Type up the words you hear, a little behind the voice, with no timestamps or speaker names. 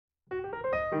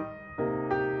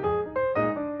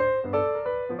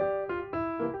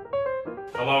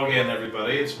Hello again,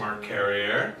 everybody. It's Marc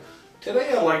Carriere.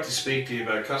 Today I'd like to speak to you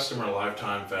about customer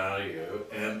lifetime value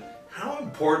and how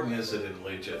important is it in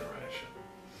lead generation.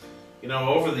 You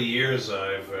know, over the years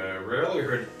I've rarely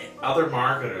heard other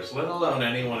marketers, let alone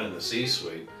anyone in the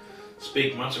C-suite,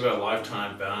 speak much about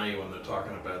lifetime value when they're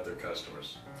talking about their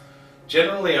customers.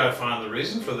 Generally, I find the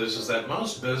reason for this is that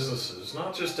most businesses,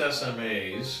 not just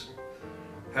SMEs,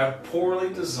 have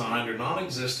poorly designed or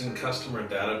non-existent customer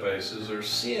databases or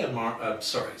CRM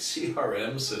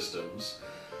systems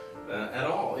at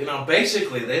all. You know,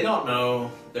 basically they don't know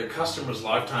their customer's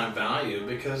lifetime value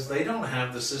because they don't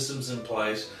have the systems in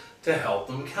place to help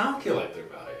them calculate their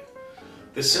value.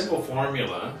 This simple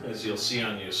formula, as you'll see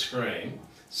on your screen,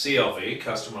 CLV,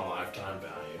 customer lifetime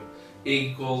value,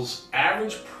 equals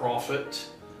average profit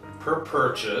per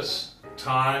purchase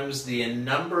times the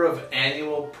number of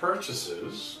annual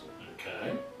purchases,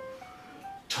 okay,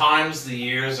 times the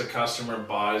years a customer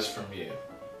buys from you.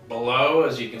 Below,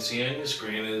 as you can see on your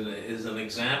screen, is an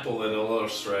example that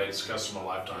illustrates customer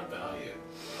lifetime value.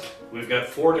 We've got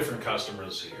 4 different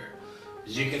customers here.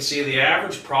 As you can see, the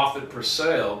average profit per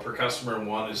sale per customer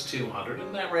 1 is $200,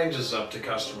 and that ranges up to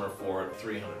customer 4 at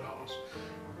 $300.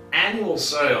 Annual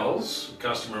sales,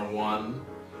 customer 1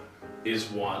 is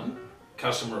 1.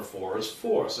 Customer 4 is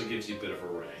 4, so it gives you a bit of a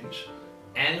range.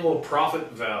 Annual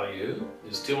profit value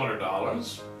is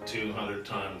 $200, 200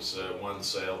 times 1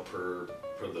 sale per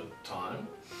the time.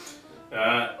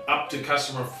 Up to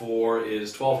customer 4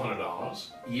 is $1,200.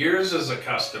 Years as a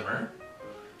customer,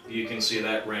 you can see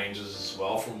that ranges as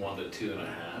well from 1 to 2.5.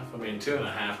 I mean,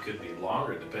 2.5 could be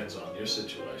longer, it depends on your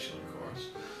situation, of course.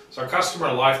 So our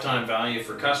customer lifetime value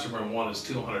for customer 1 is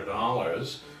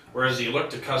 $200. Whereas you look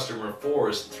to customer 4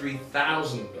 is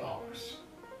 $3,000.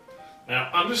 Now,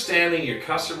 understanding your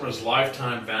customer's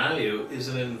lifetime value is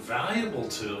an invaluable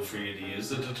tool for you to use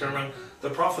to determine the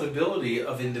profitability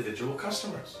of individual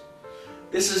customers.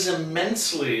 This is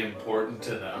immensely important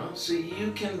to know so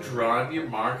you can drive your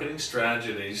marketing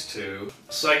strategies to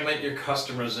segment your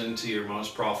customers into your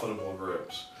most profitable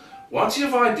groups. Once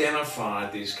you've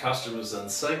identified these customers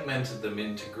and segmented them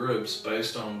into groups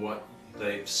based on what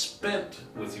they've spent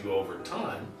with you over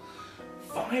time,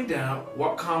 find out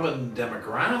what common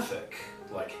demographic,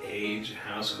 like age,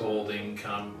 household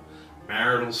income,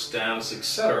 marital status,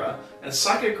 etc., and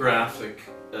psychographic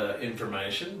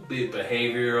information, be it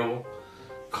behavioral,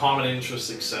 common interests,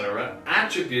 etc.,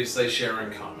 attributes they share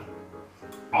in common.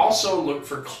 Also look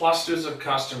for clusters of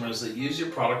customers that use your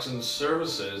products and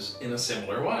services in a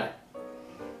similar way.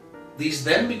 These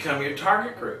then become your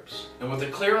target groups, and with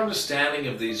a clear understanding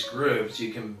of these groups,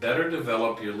 you can better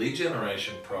develop your lead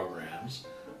generation programs,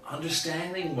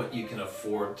 understanding what you can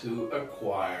afford to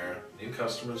acquire new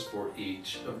customers for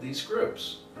each of these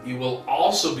groups. You will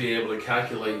also be able to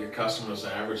calculate your customer's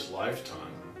average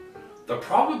lifetime, the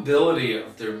probability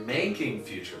of their making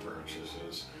future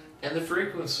purchases, and the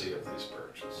frequency of these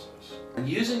purchases. And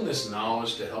using this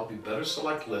knowledge to help you better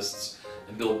select lists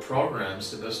and build programs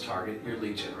to best target your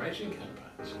lead generation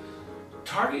campaigns.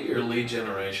 Target your lead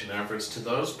generation efforts to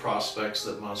those prospects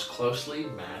that most closely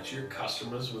match your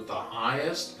customers with the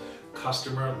highest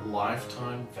customer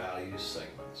lifetime value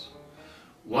segments.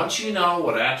 Once you know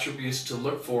what attributes to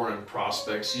look for in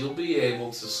prospects, you'll be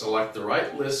able to select the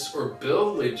right lists or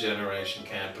build lead generation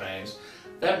campaigns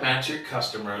that match your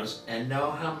customers and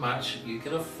know how much you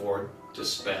can afford to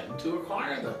spend to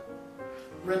acquire them.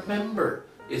 Remember,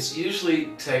 it usually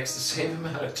takes the same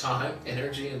amount of time,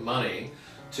 energy, and money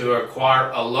to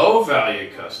acquire a low-value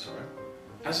customer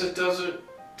as it does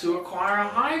to acquire a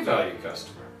high-value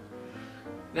customer.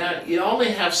 Now, you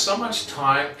only have so much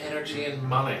time, energy, and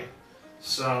money,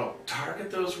 so target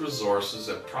those resources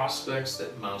at prospects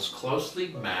that most closely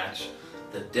match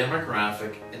the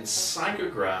demographic and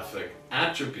psychographic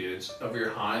attributes of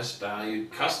your highest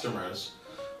valued customers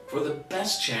for the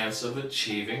best chance of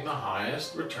achieving the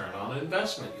highest return on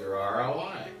investment, your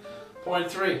ROI.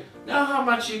 Point 3, know how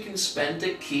much you can spend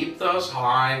to keep those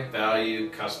high value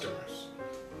customers.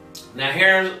 Now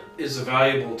here is a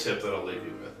valuable tip that I'll leave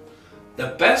you with.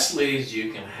 The best leads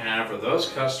you can have are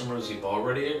those customers you've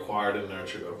already acquired and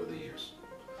nurtured over the years.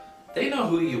 They know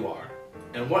who you are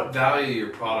and what value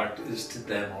your product is to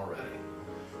them already.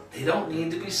 They don't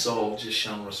need to be sold, just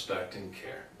shown respect and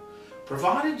care.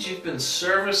 Provided you've been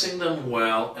servicing them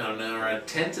well and are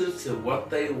attentive to what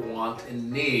they want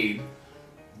and need,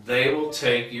 they will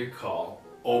take your call,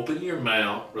 open your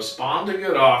mail, respond to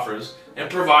good offers, and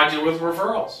provide you with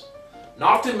referrals.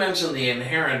 Not to mention the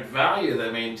inherent value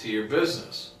they mean to your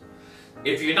business.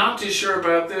 If you're not too sure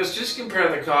about this, just compare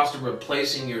the cost of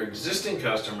replacing your existing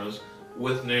customers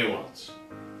with new ones.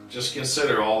 Just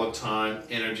consider all the time,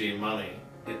 energy, and money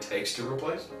it takes to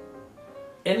replace them.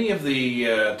 Any of the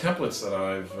templates that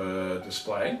I've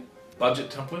displayed,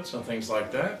 budget templates and things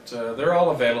like that, they're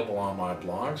all available on my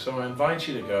blog, so I invite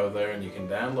you to go there and you can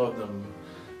download them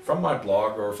from my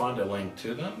blog or find a link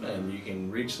to them, and you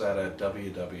can reach that at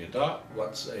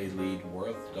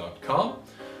www.whatsaleadworth.com,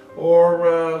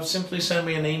 or simply send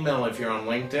me an email if you're on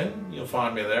LinkedIn. You'll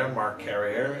find me there, Marc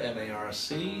Carriere,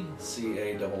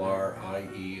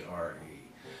 M-A-R-C-C-A-R-R-I-E-R-E.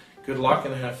 Good luck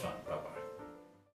and have fun. Bye-bye.